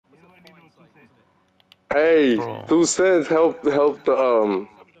Hey, Bro. 2 cents help the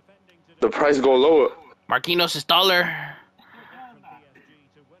price go lower. Marquinhos is taller.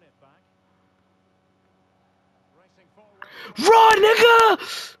 Run,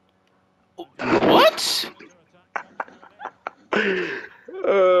 nigga! What?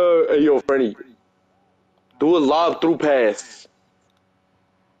 Hey yo, Freddy, do a lob through pass.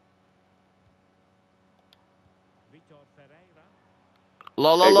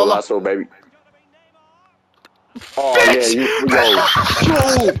 La la Hey, la la. Golasso, baby. Oh yeah, Fix! yo,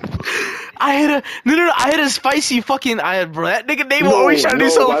 I hit a no. I hit a spicy fucking. Bro. That nigga Neymar always no, trying to do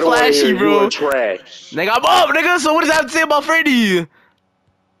no. something I don't want to hear flashy, you are bro. trash. Nigga, I'm up, nigga. So what does that have to say about Freddy?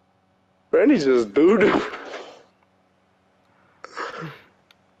 Freddy just dude.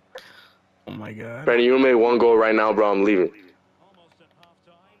 Oh my god. Freddy, you made 1 goal right now, bro. I'm leaving.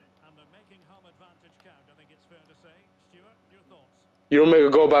 You don't make a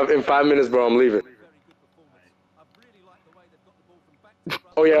goal in 5 minutes, bro. I'm leaving.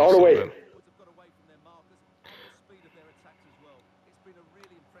 Oh yeah, I'm all the so way. good.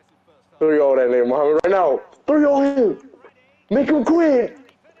 Throw all that name, Mohammed, right now. Throw him. Make him quit.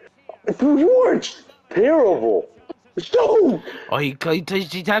 Dude, you are terrible. Shoot. Oh, he tapped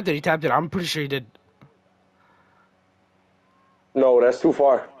it. He tapped it. I'm pretty sure he did. No, that's too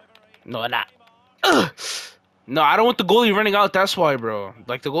far. No, not. Ugh. No, I don't want the goalie running out. That's why, bro.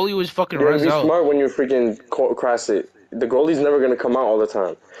 Like the goalie was fucking You gotta runs be out. smart when you freaking cross it. The goalie's never gonna come out all the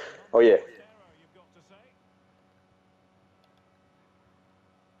time. Oh yeah,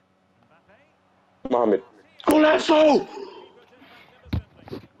 Mohammed. Golasso!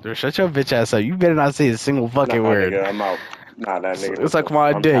 Dude, shut your bitch ass up. You better not say a single Nah, fucking word. nigga, I'm out. Nah, that nigga. It's like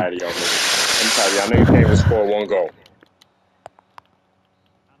my I'm dick. tired of y'all niggas. I'm tired of y'all niggas can't even score 1 goal.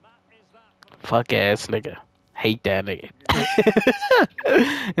 Fuck ass nigga. Hate that nigga.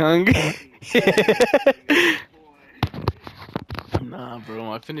 Nah, bro,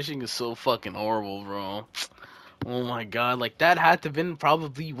 my finishing is so fucking horrible, bro. Oh my god, like that had to have been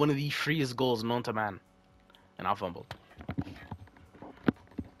probably one of the freest goals known to man. And I fumbled.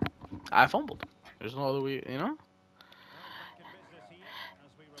 I fumbled. There's no other way, you know?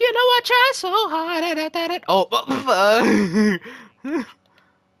 You know I try so hard at it. Oh,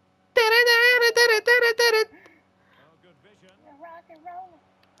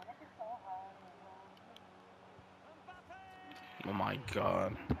 oh my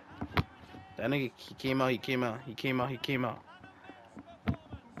god. That nigga, he came out.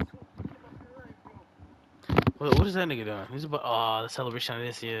 What is that nigga doing? He's about, oh, the celebration of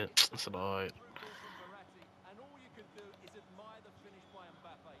this year. That's annoying.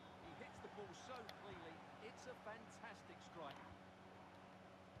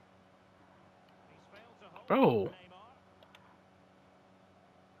 Bro.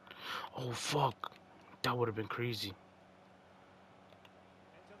 Oh, fuck. That would have been crazy.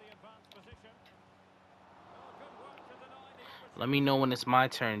 Let me know when it's my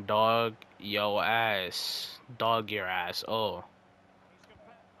turn, dog. Yo ass. Dog your ass. Oh.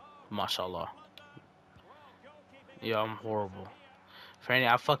 Mashallah. Yo, I'm horrible. Franny,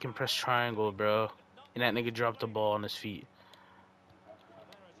 I fucking pressed triangle, bro. And that nigga dropped the ball on his feet.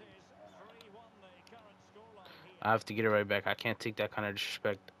 I have to get it right back. I can't take that kind of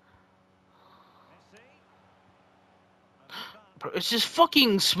disrespect. Bro, it's just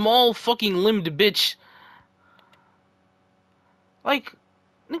fucking small fucking limbed bitch. Like,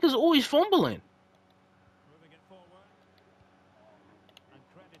 niggas always fumbling.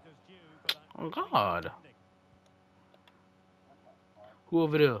 Oh, God. Who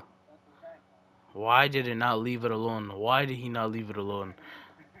over there? Why did it not leave it alone? Why did he not leave it alone?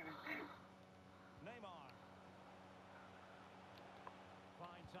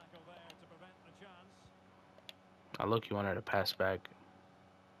 I look, you wanted to pass back.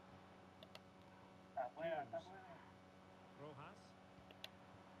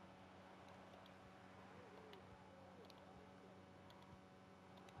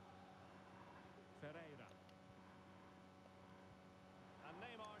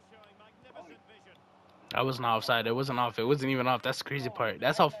 I wasn't offside. It wasn't off. It wasn't even off. That's the crazy part.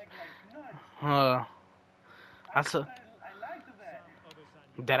 That's how. Uh, that's a.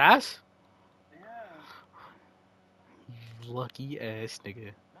 Dead ass? Lucky ass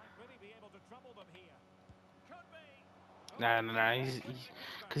nigga. Nah.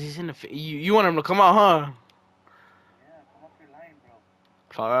 Cause he's in the. You want him to come out, huh?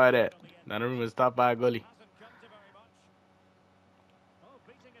 Fuck all that. None of them is stopped by a goalie.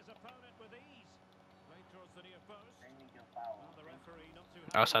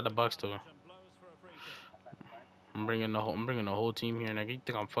 Outside the box too. I'm bringing the whole team here, nigga. You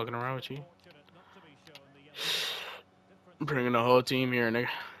think I'm fucking around with you? Bringing the whole team here, nigga.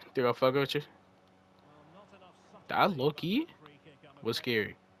 Think I'll fuck with you? That low key was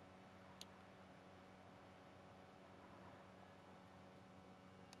scary.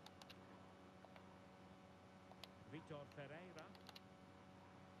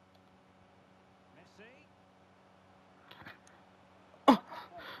 Uh,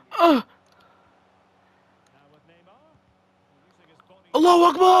 uh, Allahu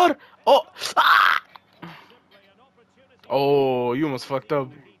Akbar! Oh! Ah! Oh, you almost fucked up.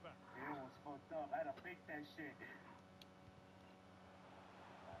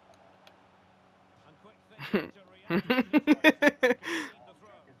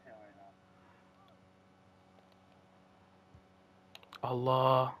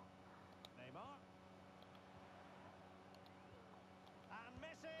 Allah.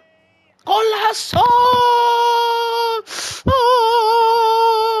 Golazo!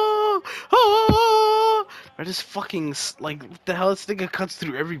 Oh! Oh! I just fucking like what the hell? This nigga cuts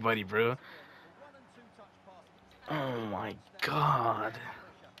through everybody, bro. Oh my god.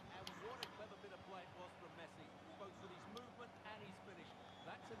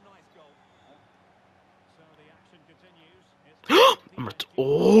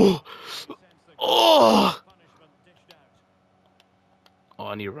 Oh! Oh! Oh,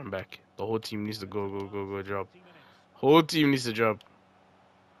 I need to run back. The whole team needs to go drop. Whole team needs to drop.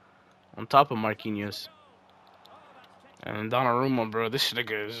 On top of Marquinhos. And Donnarumma, bro. This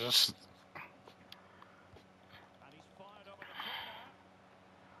nigga is just...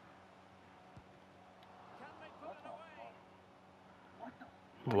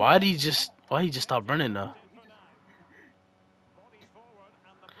 Why'd he just stop running though?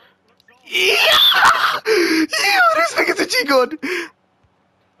 Yeah! Yo, this nigga's a cheat code!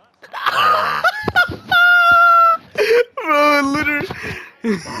 Bro, literally.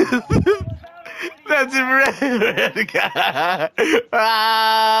 That's red guy.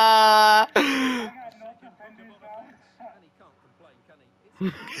 Ah.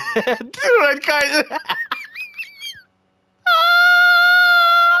 Two red cards.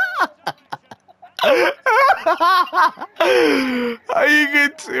 How you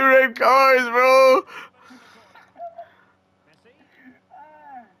get two red cards, bro?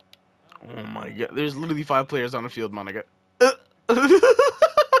 Oh my god, there's literally 5 players on the field, my nigga.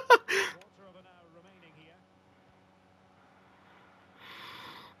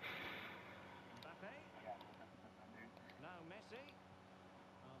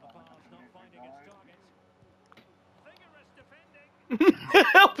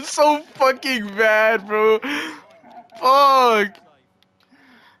 That was so fucking bad, bro. Fuck.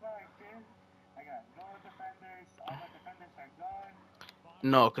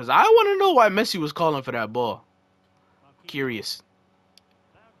 No, because I want to know why Messi was calling for that ball. Curious.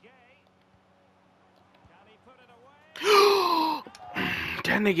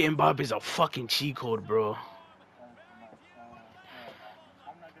 That nigga Mbappe's a fucking cheat code, bro.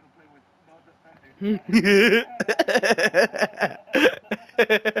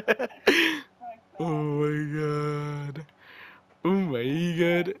 Oh my god. Oh my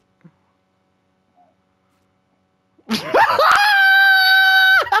god.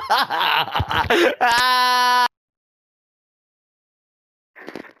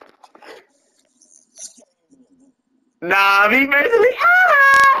 Nah, me personally.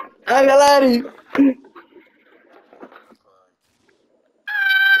 I'm gonna lie to you.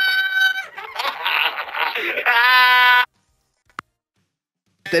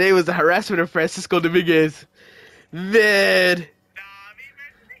 Today was the harassment of Francisco Dominguez. Man.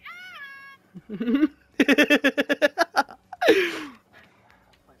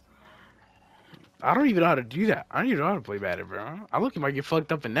 I don't even know how to do that. I don't even know how to play Madden, bro. I look like I get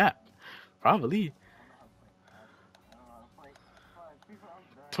fucked up in that. Probably.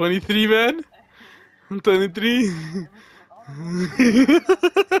 23, man. 23.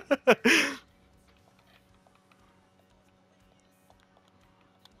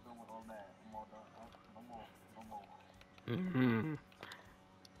 Mm-hmm.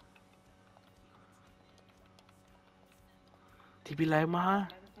 They be like, ma?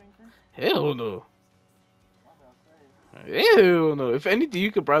 Hell no. Hell no. If anything, you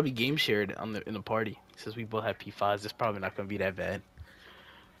could probably game share it on in the party. Since we both have P5s, it's probably not gonna be that bad.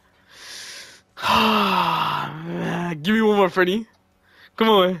 Man, give me one more, Freddy. Come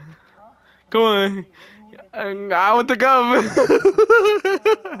on. Come on. I want to come.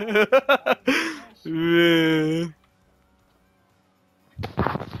 Man.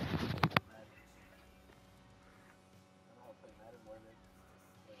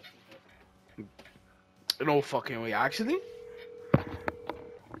 No fucking way, actually.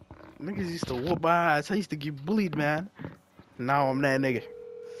 Niggas used to whoop my ass. I used to get bullied, man. Now I'm that nigga.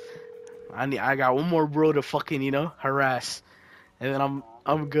 I got one more bro to fucking, you know, harass. And then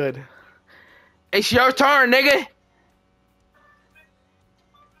I'm good. It's your turn, nigga.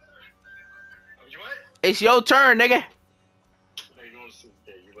 It's your turn, nigga.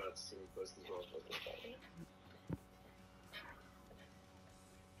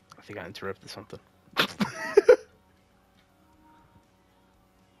 I think I interrupted something.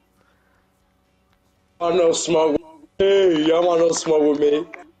 Want no smoke? Hey, y'all want no smoke with me?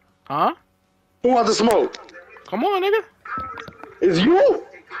 Huh? Who wants to smoke? Come on, nigga. It's you.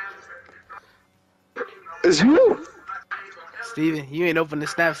 It's you. Steven, you ain't open the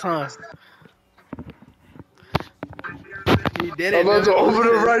snaps, huh? You did it. I'm about to open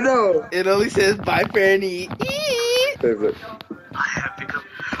it right now. It only says bye, Fernie. Favorite. I have become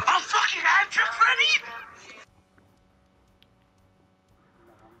a fucking actor, Freddy!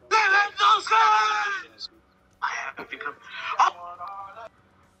 Let those guys! I have become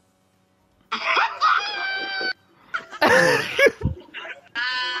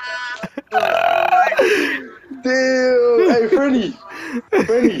Damn. Hey, Freddy.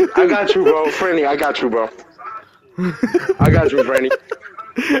 Freddy, I got you, bro. Freddy, I got you, bro. I got you, Freddy.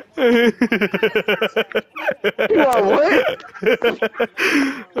 You are what?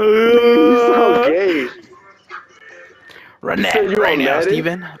 You so gay. Run You that said you right on now, Madden?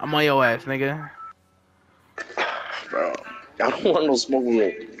 Steven. I'm on your ass, nigga. Bro, I don't want no smoke with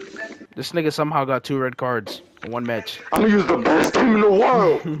me. This nigga somehow got 2 red cards in 1 match. I'm gonna use the best team in the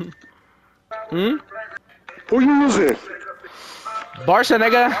world. Hmm? Who you using? Barca,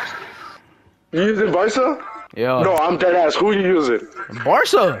 nigga. You using Barca? Yo. No, I'm dead ass. Who you using?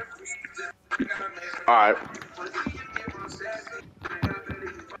 Barca. Alright.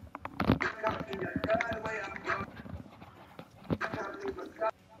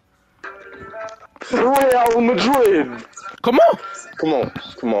 Real Madrid. Come on. Come on.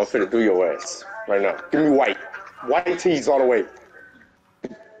 Come on, I'm finna do your ass. Right now. Give me white. White tees all the way.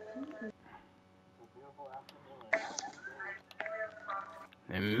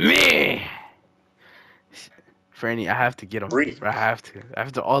 Me. Franny, I have to get him. Read. I have to.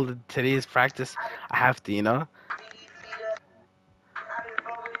 After all of today's practice, I have to, you know?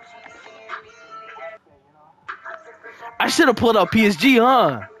 I should have pulled out PSG,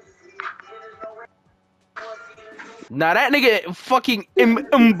 huh? Nah, that nigga fucking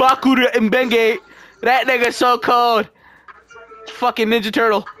M'Baku Mbenge. That nigga so cold. Fucking Ninja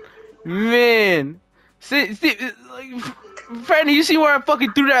Turtle. Man. See, like, Franny, you see where I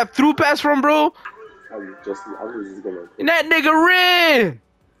fucking threw that through pass from, bro? I was just gonna. And that nigga ran.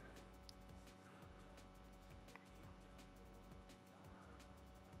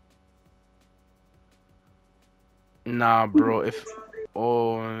 Nah, bro.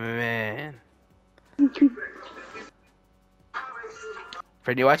 Oh man.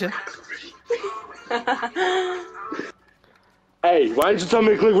 Fred, you watching? Hey, why didn't you tell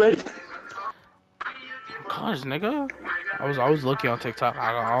me to click red? Gosh, nigga. I was looking on TikTok.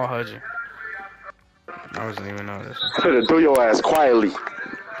 I'll heard you. I wasn't even noticing. I'm finna do your ass quietly.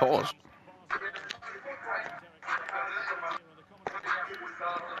 Pause.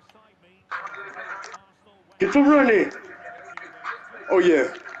 Get the running. Oh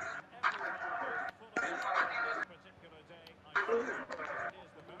yeah.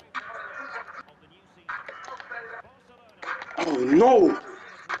 Oh no.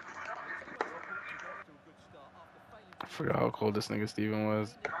 I forgot how cold this nigga Steven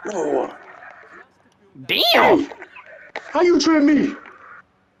was. No. Damn! Hey, how you trip me?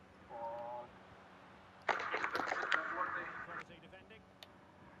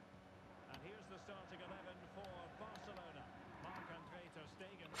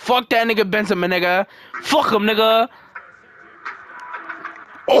 Fuck that nigga Benzema, nigga. Fuck him, nigga.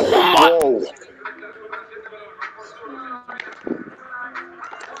 Oh my! Whoa.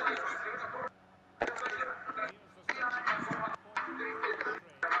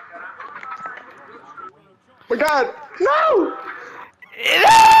 My God, no!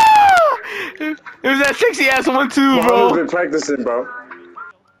 It was that sexy ass 1-2, Mohamed's bro. been practicing, bro.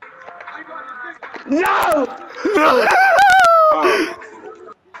 No!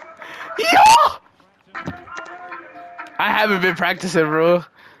 Yo! I haven't been practicing, bro.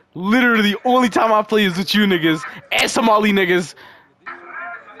 Literally, the only time I play is with you niggas and Somali niggas.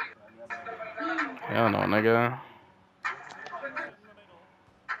 Hell no, nigga.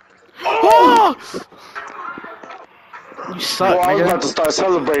 Oh! You suck, Bro, I was about nigga. to start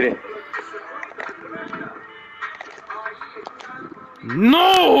celebrating.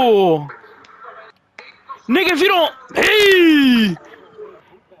 No! Nigga, if you don't... Hey!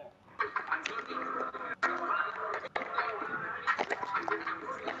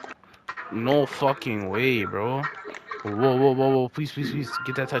 No fucking way, bro. Whoa, whoa, whoa, whoa. Please, please, please.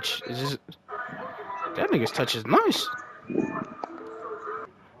 Get that touch. Is this... That nigga's touch is nice.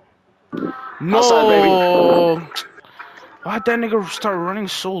 Outside, baby. No. Why'd that nigga start running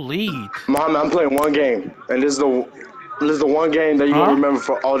so late? Muhammad, I'm playing one game, and this is the one game that you're gonna Huh? remember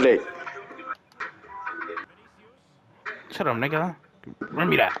for all day. Shut up, nigga. Run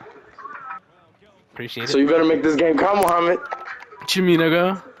me that. Appreciate So it. you better make this game count, Muhammad. What you mean,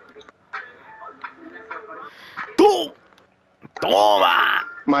 nigga? Boom! Toma!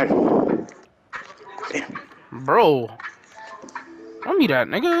 Mine. Bro. Run me that,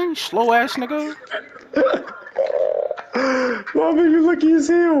 nigga. You slow ass nigga. Muhammad, you lucky as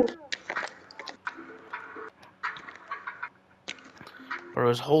hell. Bro,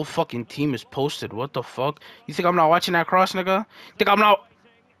 his whole fucking team is posted. What the fuck? You think I'm not watching that cross, nigga? Think I'm not...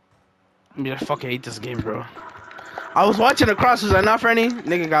 I fucking hate this game, bro. I was watching the cross. Was I not, Frenny?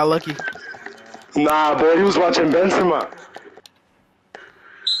 Nigga got lucky. Nah, boy, he was watching Benzema.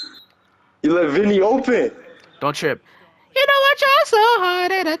 You let Vinny open. Don't trip. You know what? You're so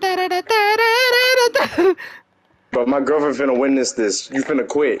hard. Bro, my girlfriend finna witness this. You finna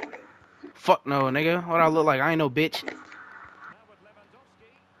quit. Fuck no, nigga. What I look like? I ain't no bitch.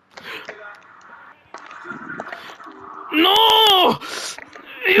 No!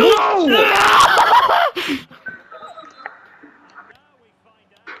 No!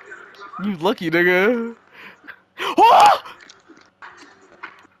 You lucky, nigga. Oh!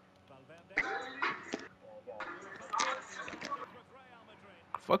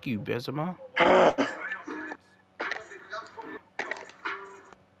 Fuck you, Benzema.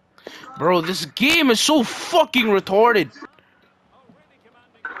 Bro, this game is so fucking retarded.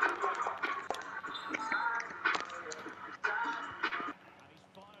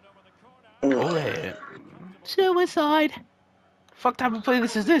 Overhead. Suicide. Fuck type of play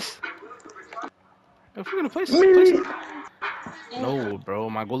this is this? If we're gonna play some... No, bro.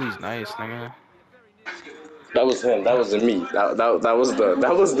 My goalie's nice, nigga. That was him. That wasn't me. That was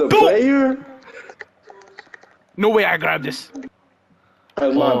the player. No way I grabbed this. That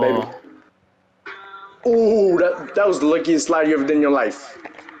was mine, baby. Ooh, that was the luckiest slide you ever did in your life.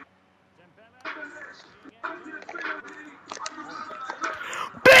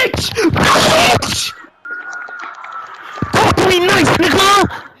 Bitch! Bitch! Talk to me nice, nigga!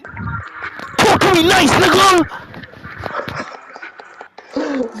 Talk to me nice, nigga!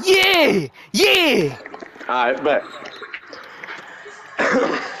 Yeah! Yeah! Alright, bet.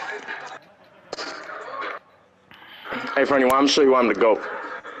 Hey, Franny, I'm sure you want him to go.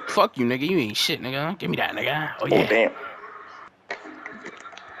 Fuck you, nigga. You ain't shit, nigga. Give me that, nigga. Oh, Oh, yeah. damn.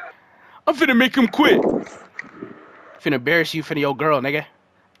 I'm finna make him quit. Finna embarrass you, finna your girl, nigga.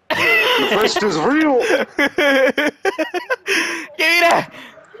 The pressure is real. Give me that.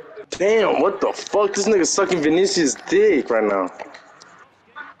 Damn, what the fuck? This nigga sucking Vinicius' dick right now.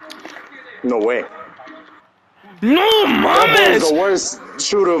 No way. No, That boy is mames. the worst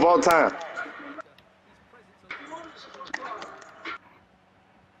shooter of all time.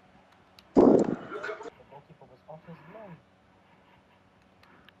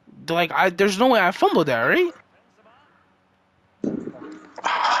 Like, there's no way I fumbled that, right?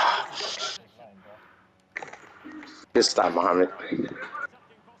 Good stop, Mohammed.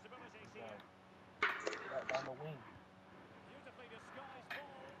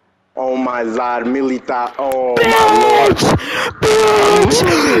 Oh my lord, Milita. Oh my lord. Bitch!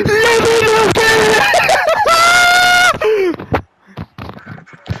 Let me look at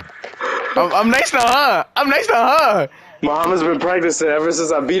I'm nice now, huh? I'm nice now, huh? Mohammed's been practicing ever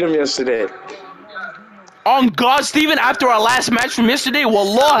since I beat him yesterday. On God, Steven, after our last match from yesterday,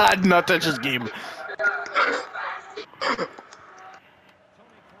 wallah, I did not touch this game.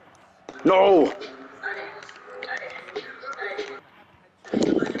 No.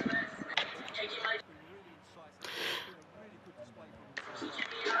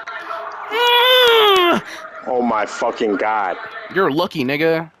 Oh my fucking god. You're lucky,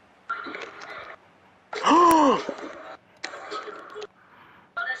 nigga.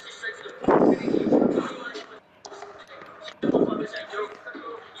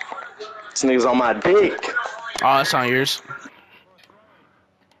 This nigga's on my dick. Oh, that's not yours.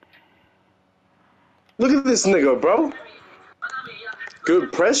 Look at this nigga, bro.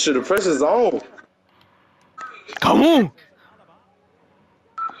 Good pressure. The pressure's on. Come on.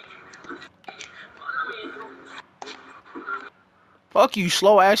 Fuck you,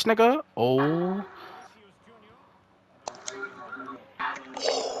 slow ass nigga. Oh.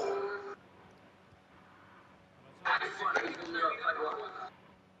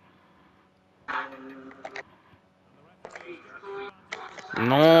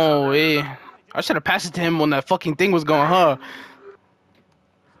 No way. I should have passed it to him when that fucking thing was going, huh?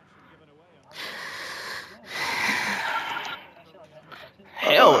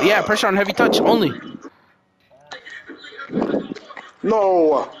 Hell, yeah, pressure on heavy touch only.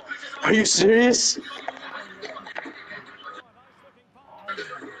 No. Are you serious?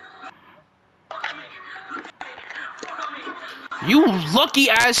 You lucky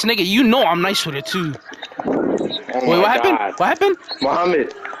ass nigga, you know I'm nice with it too. Oh Wait, my what happened? God. What happened?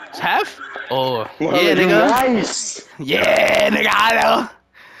 Mohammed. It's half? Oh, yeah, Mohammed, you nigga. nice. Yeah, nigga, I know.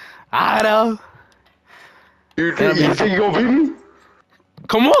 I know. You Damn, think man. you gonna beat me?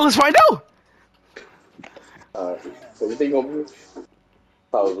 Come on, let's find out. So you think you gonna beat me?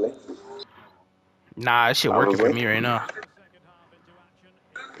 Probably. Nah, that shit working for me right now.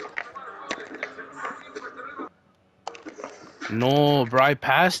 No, bro, I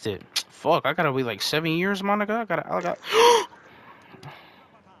passed it. Fuck, I gotta wait like 7 years, my nigga. I got.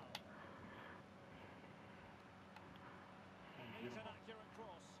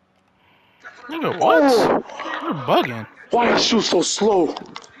 Nigga, what? Oh, You're bugging. why is you so slow?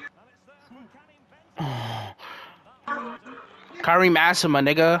 Kareem Asima,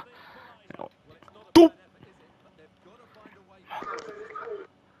 nigga. Doop.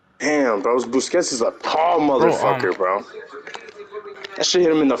 Damn, bro. Busquets is a tall Bro, motherfucker, bro. That shit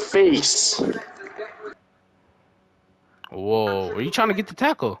hit him in the face. whoa, are you trying to get the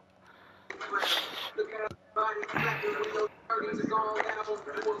tackle?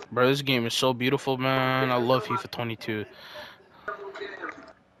 Bro, this game is so beautiful, man. I love FIFA 22.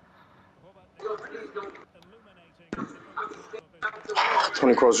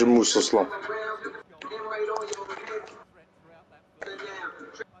 20 cross, you move so slow.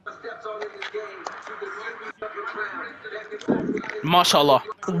 Mashallah.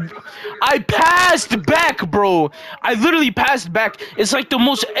 I passed back, bro. I literally passed back. It's like the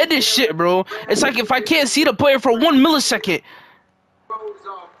most edit shit, bro. It's like if I can't see the player for 1 millisecond.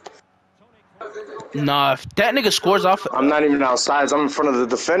 Nah, if that nigga scores off. I'm not even outside. I'm in front of the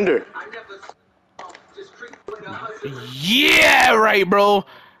defender. Yeah, right, bro.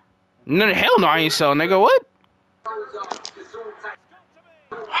 No, hell no, I ain't sell, nigga. What?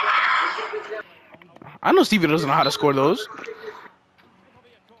 I know Steven doesn't know how to score those.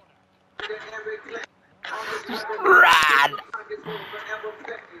 Rad.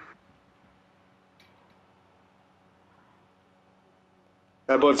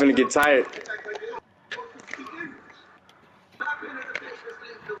 That boy finna get tired.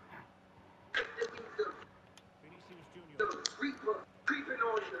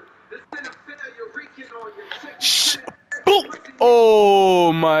 Shh.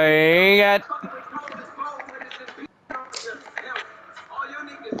 Oh my god.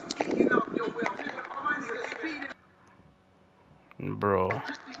 Bro.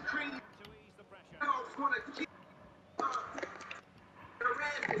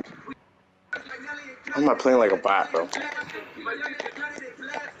 I'm not playing like a bot, bro.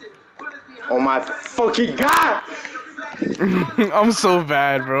 Oh my fucking god! I'm so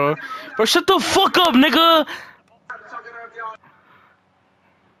bad, bro. Bro, shut the fuck up, nigga.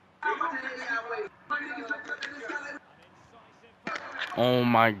 Oh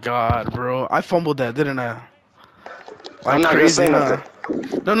my god, bro. I fumbled that, didn't I? Like I'm not crazy, gonna say huh?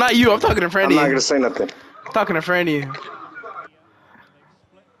 nothing. No, not you. I'm talking to I'm Franny. not gonna say nothing. I'm talking to Franny.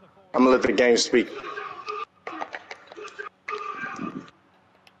 I'm gonna let the game speak.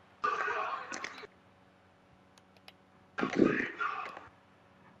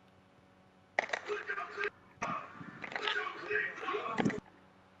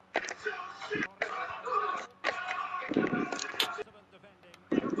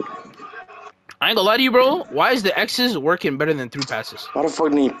 I ain't gonna lie to you, bro. Why is the X's working better than through passes? Why the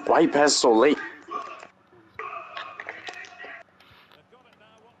fuck why you pass so late?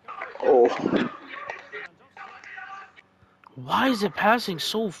 Oh. Why is it passing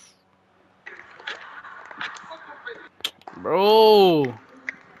so... Bro.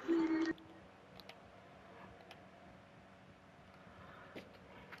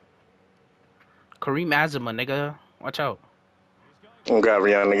 Kareem Azima, nigga. Watch out. Oh god,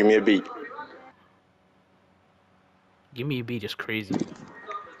 Rihanna, give me a beat. Give me a beat is crazy.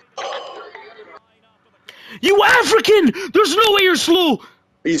 You African! There's no way you're slow!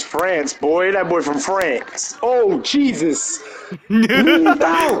 He's France, boy. That boy from France. Oh, Jesus.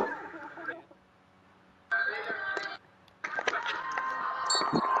 No!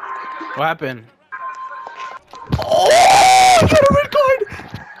 What happened? Oh! You got a red card!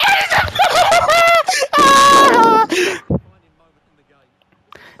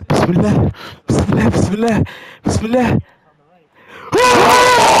 Bismillah, Bismillah, Bismillah, Bismillah.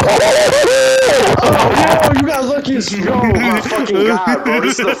 Yo, you got lucky as yo, my fucking god, bro.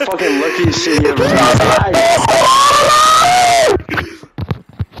 This is the fucking luckiest shit you ever seen in your life.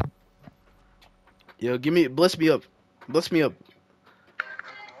 Yo, give me, bless me up. Bless me up.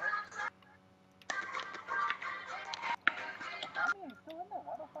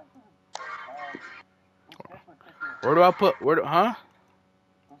 Where do I put, huh?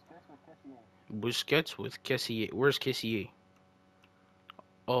 Busquets with Kessier. Where's Kessier?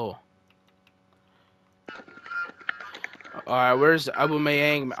 Oh. Alright, where's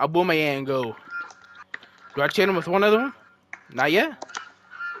Aubameyang? Aubameyang go. Do I chain him with one other one? Not yet?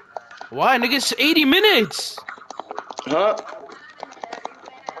 Why, nigga? It's 80 minutes! Huh?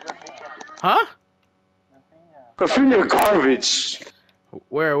 Huh? Rafinha garbage.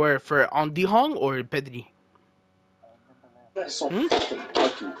 Where? For on De Jong or Pedri? That's so fucking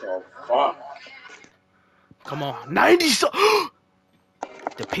lucky, bro. Fuck. Come on. 90 so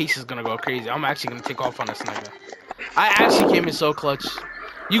The pace is gonna go crazy. I'm actually gonna take off on this nigga. I actually came in so clutch.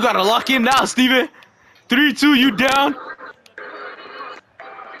 You gotta lock in now, Steven. 3-2, you down.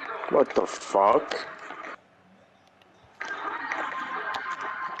 What the fuck?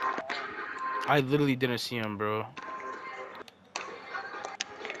 I literally didn't see him, bro.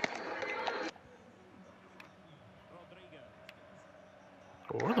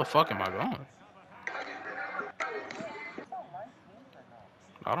 Where the fuck am I going?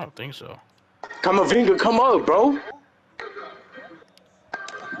 I don't think so. Kamavinga, come up, bro.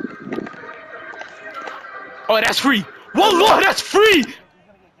 Oh, that's free. Wallah, that's free.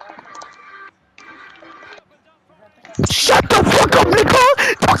 Shut the fuck up, nigga.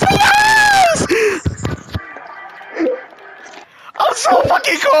 Talk to me, I'm so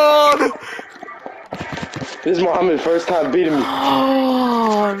fucking cold. This is Mohammed's first time beating me.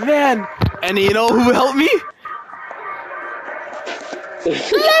 Oh, man. And you know who helped me?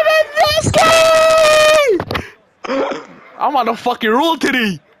 Lewandowski! I'm on a fucking roll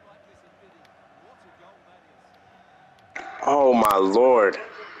today. Oh my lord.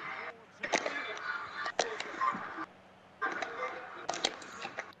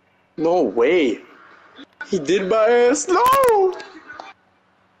 No way. He did my ass. No.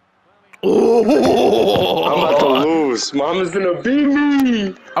 Oh. I'm about to lose. Mama's gonna beat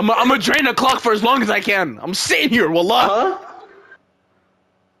me. I'm gonna drain the clock for as long as I can. I'm sitting here, wallah. Huh?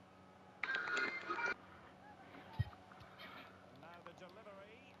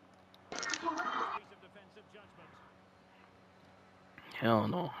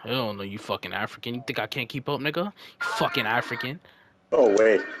 Hell no, you fucking African. You think I can't keep up, nigga? You fucking African. Oh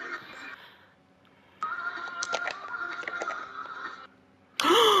wait.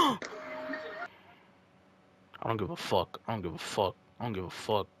 I don't give a fuck. I don't give a fuck. I don't give a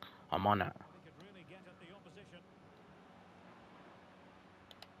fuck. I'm on that.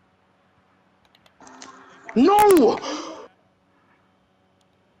 No!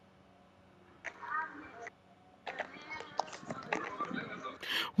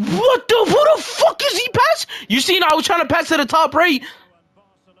 What the? Who the fuck is he pass? You seen I was trying to pass to the top right.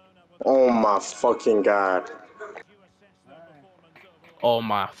 Oh my fucking god. Oh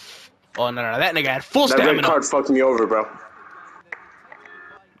my. Oh no, that nigga had full That red stamina. card fucked me over, bro.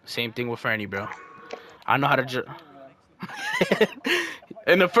 Same thing with Fernie, bro. I know how to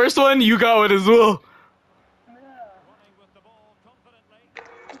And the first one, you got it as well.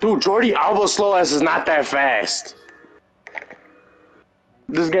 Dude, Jordi Alba's slow ass is not that fast.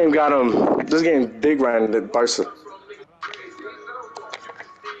 This game got him. This game big riding the Barca.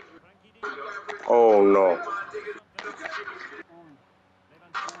 Oh no.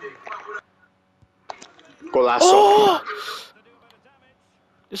 Golazo. Oh!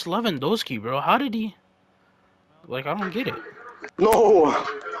 This Lewandowski, bro. How did he? Like, I don't get it. No.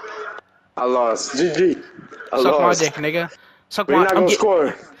 I lost. GG. I Suck lost. my dick, nigga. Suck We're my. not gonna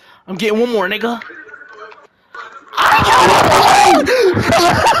score. I'm getting one more, nigga.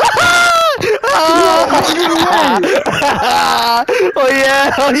 Oh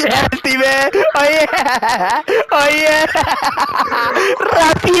yeah, Steven. Oh yeah, oh yeah.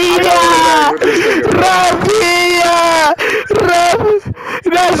 Rafinha,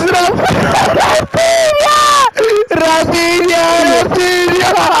 that's Rafinha.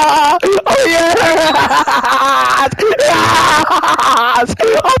 Oh yeah.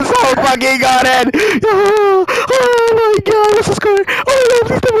 I'm so fucking got it. Oh my god, what's the score? Oh no,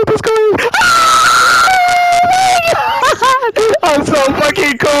 please tell me what the score is. I'm so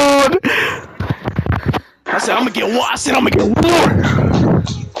fucking cold. I said I'm gonna get one. I said I'm gonna get more.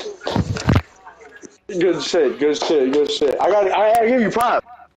 Good shit. Good shit. Good shit. I gotta give you props.